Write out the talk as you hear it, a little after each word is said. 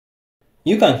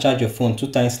You can charge your phone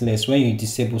 2 times less when you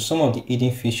disable some of the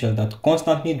hidden features that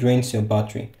constantly drains your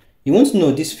battery. You won't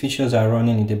know these features are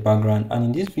running in the background, and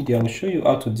in this video I will show you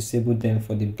how to disable them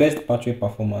for the best battery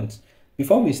performance.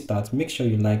 Before we start, make sure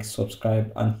you like,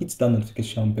 subscribe and hit that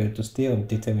notification bell to stay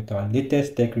updated with our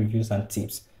latest tech reviews and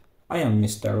tips. I am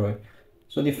Mr. Roy.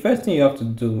 So the first thing you have to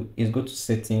do is go to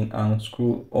setting and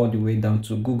scroll all the way down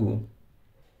to Google.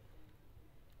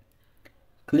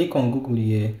 Click on Google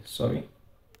here, sorry.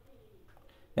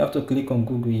 You have to click on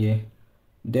Google here.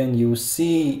 Then you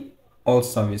see all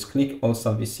service. Click all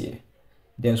service here.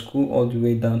 Then scroll all the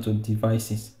way down to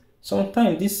devices.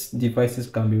 Sometimes these devices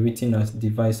can be written as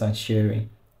device and sharing.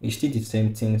 It's still the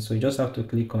same thing. So you just have to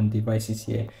click on devices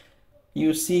here.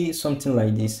 You see something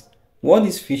like this. What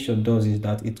this feature does is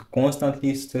that it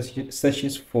constantly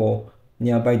searches for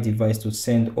nearby device to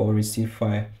send or receive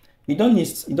file. You don't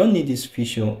need this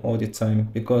feature all the time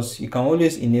because you can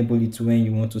always enable it when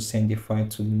you want to send a file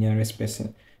to the nearest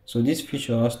person. So this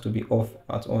feature has to be off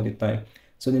at all the time.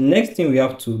 So the next thing we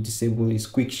have to disable is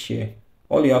quick share.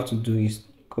 All you have to do is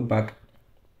go back,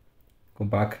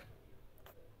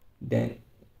 then you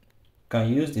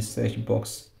can use the search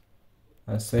box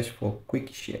and search for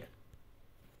quick share.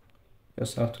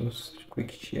 Just have to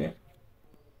quick share,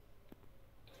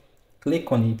 click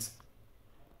on it,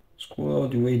 scroll all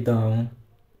the way down.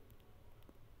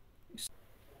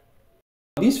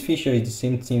 This feature is the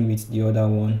same thing with the other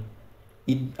one.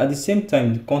 It at the same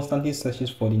time it constantly searches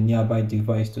for the nearby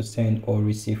device to send or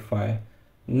receive file.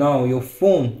 Now your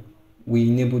phone will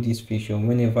enable this feature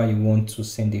whenever you want to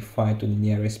send a file to the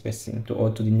nearest person or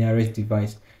to the nearest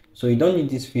device. So you don't need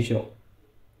this feature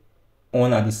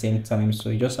on at the same time, so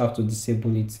you just have to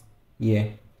disable it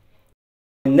here.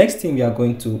 The next thing we are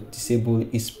going to disable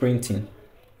is printing.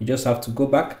 You just have to go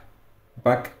back,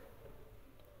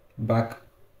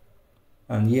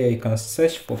 and here you can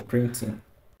search for printing.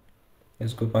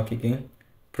 Let's go back again,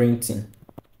 printing.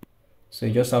 So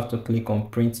you just have to click on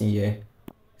printing here,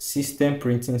 system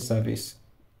printing service.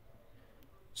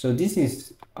 So this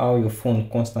is how your phone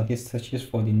constantly searches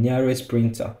for the nearest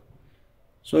printer.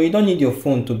 So you don't need your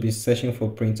phone to be searching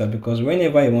for printer because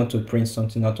whenever you want to print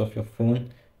something out of your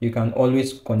phone, you can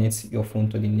always connect your phone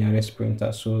to the nearest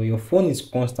printer. So your phone is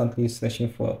constantly searching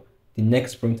for the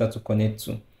next printer to connect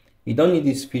to. You don't need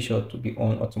this feature to be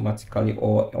on automatically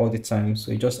or all the time.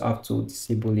 So you just have to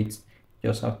disable it.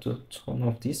 You just have to turn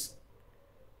off this.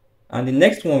 And the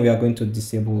next one we are going to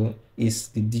disable is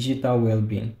the digital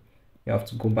well-being. You have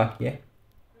to go back here,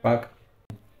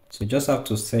 So you just have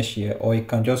to search here, or you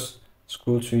can just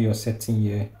scroll through your setting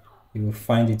here. You will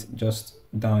find it just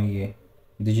down here,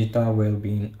 digital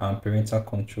well-being and parental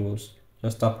controls.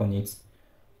 Just tap on it.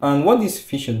 And what this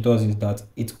feature does is that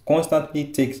it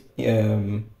constantly takes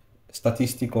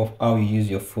statistic of how you use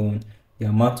your phone, the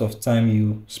amount of time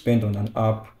you spend on an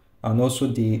app, and also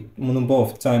the number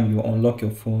of time you unlock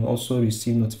your phone, also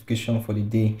receive notification for the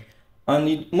day.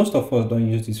 And most of us don't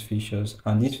use these features,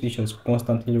 and this feature is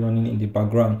constantly running in the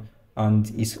background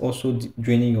and it's also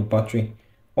draining your battery.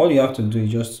 All you have to do is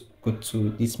just go to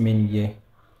this menu here,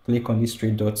 click on these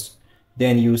three dots,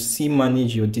 then you see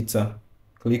manage your data,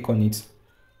 click on it,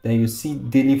 then you see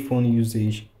daily phone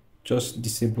usage, just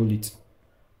disable it.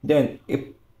 Then if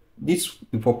this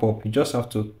will pop up, you just have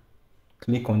to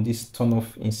click on this turn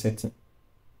off in setting.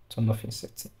 It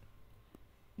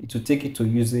will take you to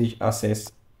usage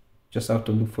access. Just have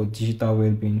to look for digital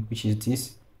well-being, which is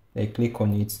this. Then click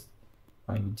on it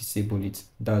and you disable it.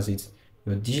 That's it.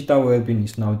 Your digital well-being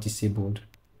is now disabled.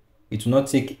 It will not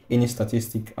take any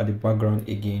statistic at the background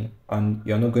again, and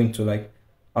you're not going to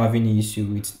have any issue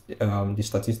with the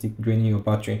statistic draining your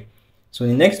battery. So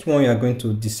the next one you are going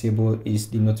to disable is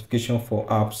the notification for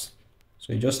apps.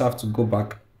 So you just have to go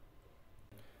back.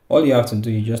 All you have to do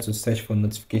is just to search for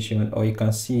notification, or you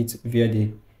can see it via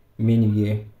the menu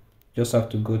here. Just have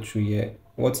to go through here.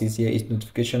 What is here is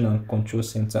notification and control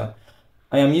center.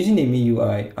 I am using a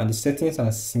MIUI and the settings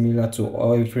are similar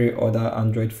to every other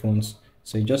Android phones.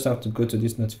 So you just have to go to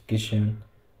this notification,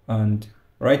 and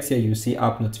right here you see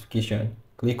app notification.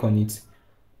 Click on it.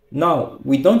 Now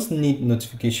we don't need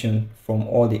notification from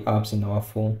all the apps in our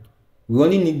phone. We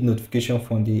only need notification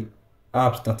from the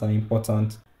apps that are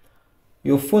important.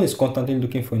 Your phone is constantly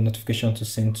looking for a notification to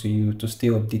send to you to stay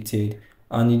updated,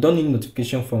 and you don't need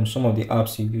notification from some of the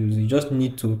apps you use. You just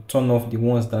need to turn off the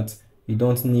ones that you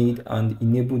don't need and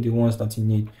enable the ones that you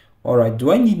need. All right,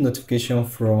 do I need notification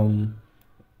from?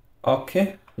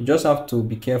 Okay, you just have to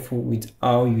be careful with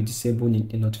how you disable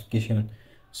the notification.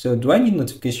 So do I need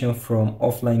notification from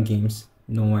offline games?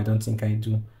 No, I don't think I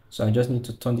do. So I just need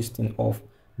to turn this thing off.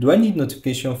 Do I need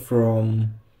notification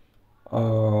from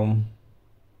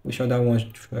Which other one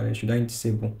should I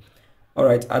disable? All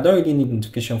right, I don't really need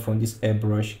notification from this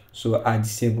airbrush, so I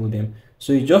disable them.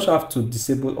 So you just have to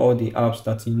disable all the apps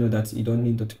that you know that you don't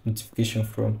need notification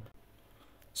from.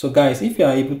 So guys, if you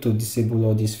are able to disable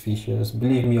all these features,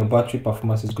 believe me, your battery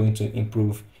performance is going to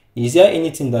improve. Is there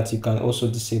anything that you can also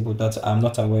disable that I'm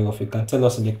not aware of? You can tell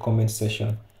us in the comment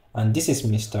section. And this is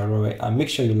Mr. Roy, and make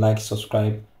sure you like,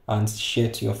 subscribe, and share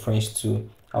to your friends too.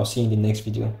 I'll see you in the next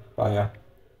video. Bye.